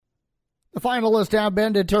The finalists have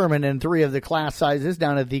been determined in 3 of the class sizes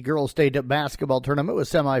down at the Girls State Basketball Tournament with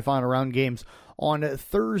semifinal round games on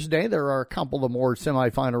Thursday. There are a couple of more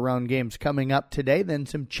semifinal round games coming up today, then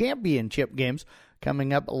some championship games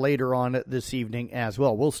coming up later on this evening as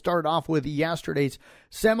well. We'll start off with yesterday's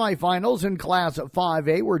semifinals in Class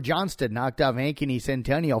 5A, where Johnston knocked off Ankeny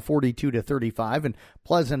Centennial 42-35, and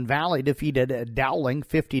Pleasant Valley defeated Dowling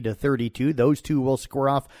 50-32. Those two will square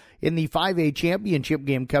off in the 5A championship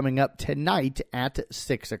game coming up tonight at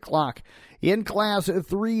 6 o'clock. In Class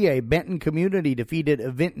 3A, Benton Community defeated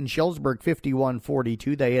Vinton Schellsburg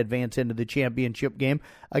 51-42. They advance into the championship game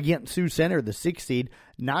against Sioux Center, the 6th seed.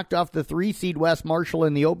 Knocked off the 3 seed West Marshall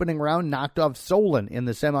in the opening round, knocked off Solon in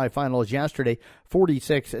the semifinals yesterday,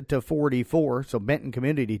 46-44. So Benton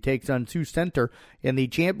Community takes on Sioux Center in the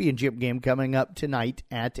championship game coming up tonight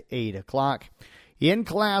at 8 o'clock. In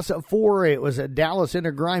Class 4A, it was Dallas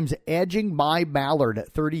Inter-Grimes edging by Ballard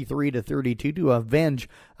at 33-32 to avenge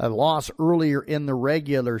a loss earlier in the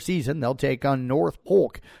regular season. They'll take on North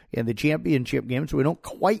Polk in the championship game, so we don't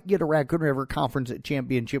quite get a Raccoon River Conference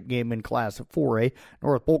championship game in Class 4A.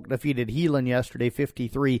 North Polk defeated Heelan yesterday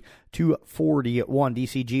 53-41.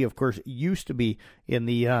 DCG, of course, used to be in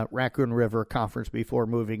the Raccoon River Conference before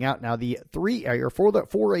moving out. Now, the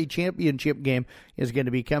 4A championship game is going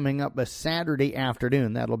to be coming up a Saturday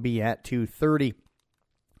afternoon. That'll be at 2:30.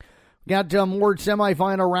 Got more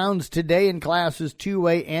semifinal rounds today in Classes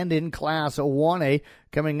 2A and in Class 1A.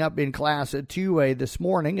 Coming up in Class 2A this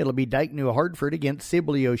morning, it'll be Dike New Hartford against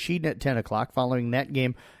Sibley Ocean at 10 o'clock. Following that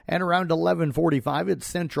game, and around 11:45, it's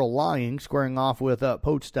Central Lying squaring off with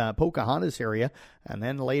Pocahontas area. And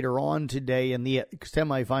then later on today in the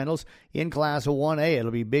semifinals in Class 1A,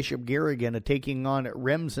 it'll be Bishop Garrigan taking on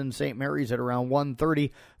Remsen St. Mary's at around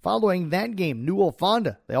 1:30. Following that game, Newell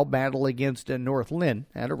Fonda, they'll battle against North Lynn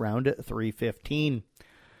at around 3:15.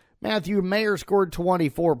 Matthew Mayer scored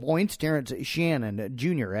 24 points. Terrence Shannon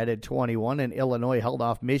Jr. added 21, and Illinois held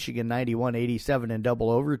off Michigan 91-87 in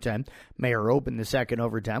double overtime. Mayer opened the second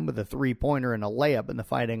overtime with a three-pointer and a layup, and the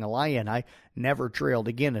Fighting Illini never trailed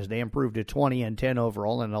again as they improved to 20-10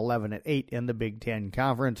 overall and 11-8 in the Big Ten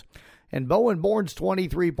Conference. And Bowen Bourne's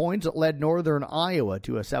 23 points led Northern Iowa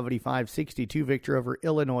to a 75-62 victory over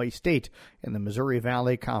Illinois State in the Missouri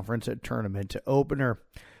Valley Conference tournament opener.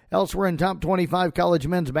 Elsewhere in top 25 college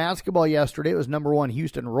men's basketball yesterday, it was number 1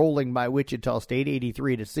 Houston rolling by Wichita State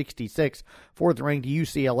 83-66. Fourth-ranked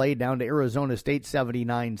UCLA down to Arizona State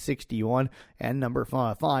 79-61. And number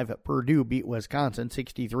 5 Purdue beat Wisconsin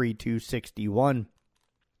 63-61.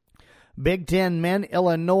 Big Ten men,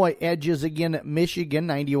 Illinois edges again at Michigan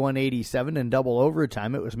 91-87 in double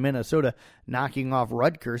overtime. It was Minnesota knocking off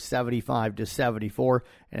Rutgers 75-74.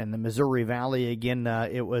 And in the Missouri Valley again,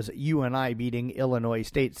 it was UNI beating Illinois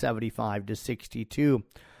State 75-62.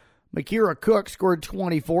 Makira Cook scored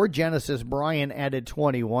 24. Genesis Bryan added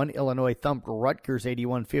 21. Illinois thumped Rutgers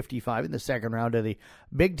 81-55 in the second round of the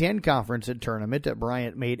Big Ten Conference tournament.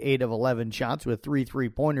 Bryant made 8 of 11 shots with 3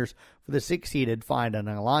 3-pointers for the 6-seeded Fighting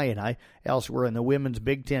Illini. Elsewhere in the women's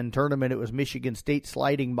Big Ten tournament, it was Michigan State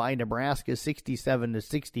sliding by Nebraska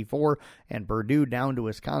 67-64, and Purdue down to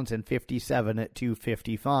Wisconsin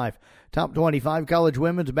 57-55. Top 25 college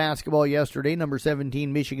women's basketball yesterday. Number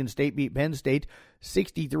 17 Michigan State beat Penn State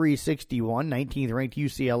 63-61. 19th ranked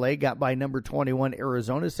UCLA got by number 21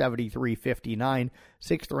 Arizona 73-59.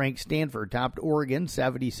 6th ranked Stanford topped Oregon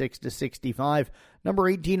 76-65. Number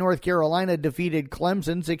 18 North Carolina defeated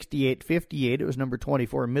Clemson 68-58. It was number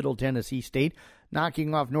 24 Middle Tennessee State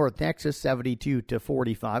knocking off North Texas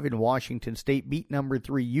 72-45. And Washington State beat number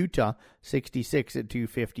 3 Utah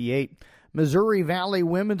 66-58. Missouri Valley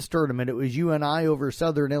Women's Tournament, it was UNI over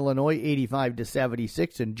Southern Illinois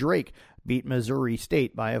 85-76, and Drake beat Missouri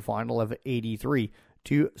State by a final of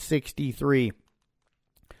 83-63.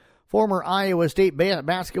 Former Iowa State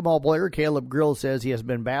basketball player Caleb Grill says he has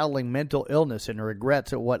been battling mental illness and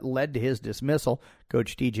regrets at what led to his dismissal.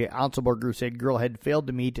 Coach TJ Otzelberger said Grill had failed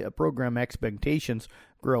to meet program expectations.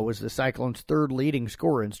 Grill was the Cyclones' third leading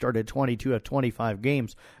scorer and started 22 of 25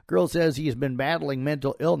 games. Grill says he has been battling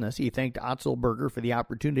mental illness. He thanked Otzelberger for the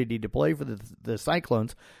opportunity to play for the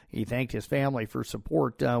Cyclones. He thanked his family for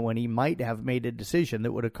support when he might have made a decision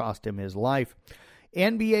that would have cost him his life.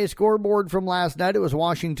 NBA scoreboard from last night. It was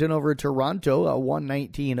Washington over Toronto,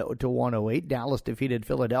 119-108. Dallas defeated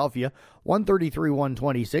Philadelphia,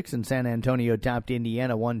 133-126, and San Antonio topped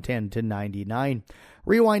Indiana, 110-99.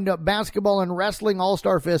 Rewind Up basketball and wrestling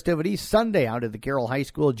all-star festivities Sunday out at the Carroll High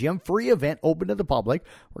School gym. Free event open to the public.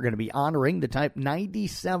 We're going to be honoring the Type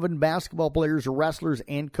 97 basketball players, wrestlers,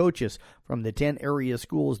 and coaches from the 10 area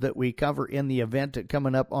schools that we cover in the event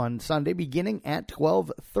coming up on Sunday beginning at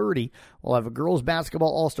 12:30. We'll have a girls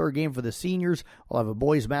basketball all-star game for the seniors. We'll have a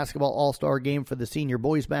boys basketball all-star game for the senior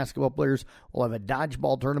boys basketball players. We'll have a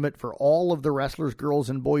dodgeball tournament for all of the wrestlers, girls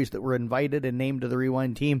and boys that were invited and named to the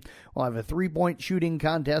Rewind team. We'll have a three-point shooting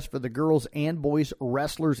contest for the girls and boys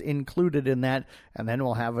wrestlers included in that, and then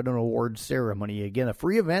we'll have an awards ceremony. Again, a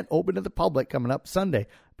free event open to the public coming up Sunday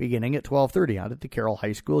beginning at 12:30 out at the Carroll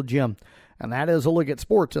High School gym. And that is a look at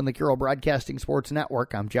sports on the Carroll Broadcasting Sports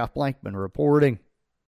Network. I'm Jeff Blankman reporting.